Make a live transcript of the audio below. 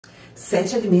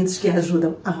7 alimentos que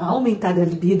ajudam a aumentar a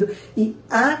libido e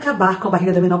a acabar com a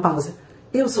barriga da menopausa.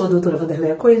 Eu sou a doutora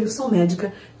Vanderléa Coelho, sou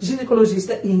médica,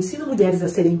 ginecologista e ensino mulheres a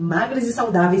serem magras e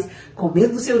saudáveis,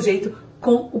 comendo do seu jeito,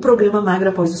 com o programa Magra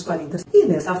após os 40. E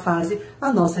nessa fase,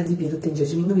 a nossa libido tende a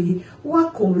diminuir, o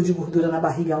acúmulo de gordura na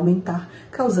barriga a aumentar,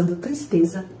 causando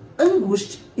tristeza,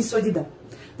 angústia e solidão.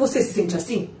 Você se sente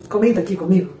assim? Comenta aqui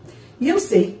comigo. E eu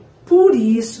sei, por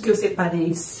isso que eu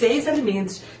separei 6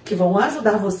 alimentos que vão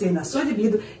ajudar você na sua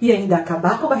libido e ainda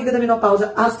acabar com a barriga da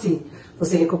menopausa assim.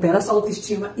 Você recupera a sua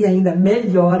autoestima e ainda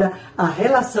melhora a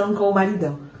relação com o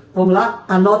maridão. Vamos lá?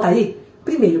 Anota aí.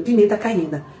 Primeiro, pimenta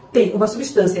caiena. Tem uma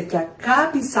substância que é a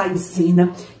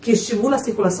capsaicina, que estimula a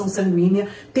circulação sanguínea,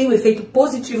 tem um efeito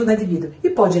positivo na libido e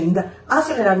pode ainda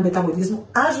acelerar o metabolismo,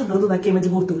 ajudando na queima de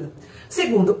gordura.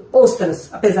 Segundo, ostras.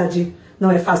 Apesar de não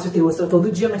é fácil ter ostra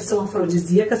todo dia, mas são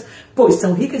afrodisíacas, pois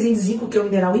são ricas em zinco, que é um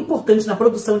mineral importante na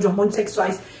produção de hormônios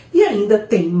sexuais, e ainda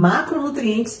tem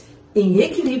macronutrientes em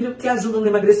equilíbrio que ajudam no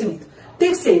emagrecimento.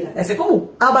 Terceira, essa é comum,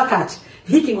 abacate,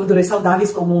 rica em gorduras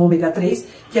saudáveis como o ômega 3,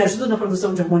 que ajuda na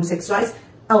produção de hormônios sexuais,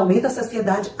 aumenta a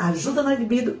saciedade, ajuda na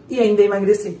libido e ainda a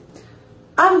emagrecer.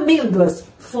 Amêndoas,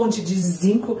 fonte de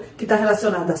zinco que está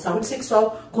relacionada à saúde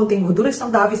sexual, contém gorduras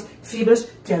saudáveis, fibras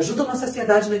que ajudam na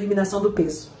saciedade e na eliminação do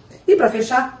peso. E para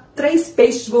fechar, 3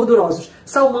 peixes gordurosos,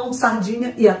 salmão,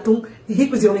 sardinha e atum,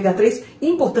 ricos em ômega 3,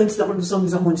 importantes na produção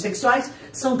dos hormônios sexuais,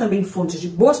 são também fontes de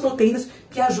boas proteínas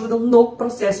que ajudam no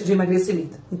processo de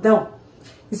emagrecimento. Então,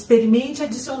 experimente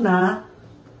adicionar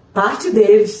parte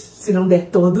deles, se não der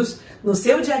todos, no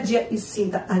seu dia a dia e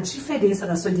sinta a diferença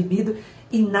na sua libido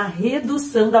e na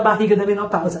redução da barriga da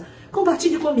menopausa.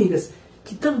 Compartilhe com amigas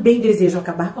que também desejam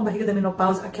acabar com a barriga da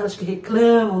menopausa, aquelas que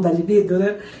reclamam da libido,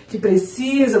 né? Que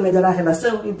precisam melhorar a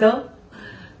relação. Então,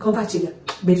 compartilha.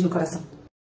 Beijo no coração.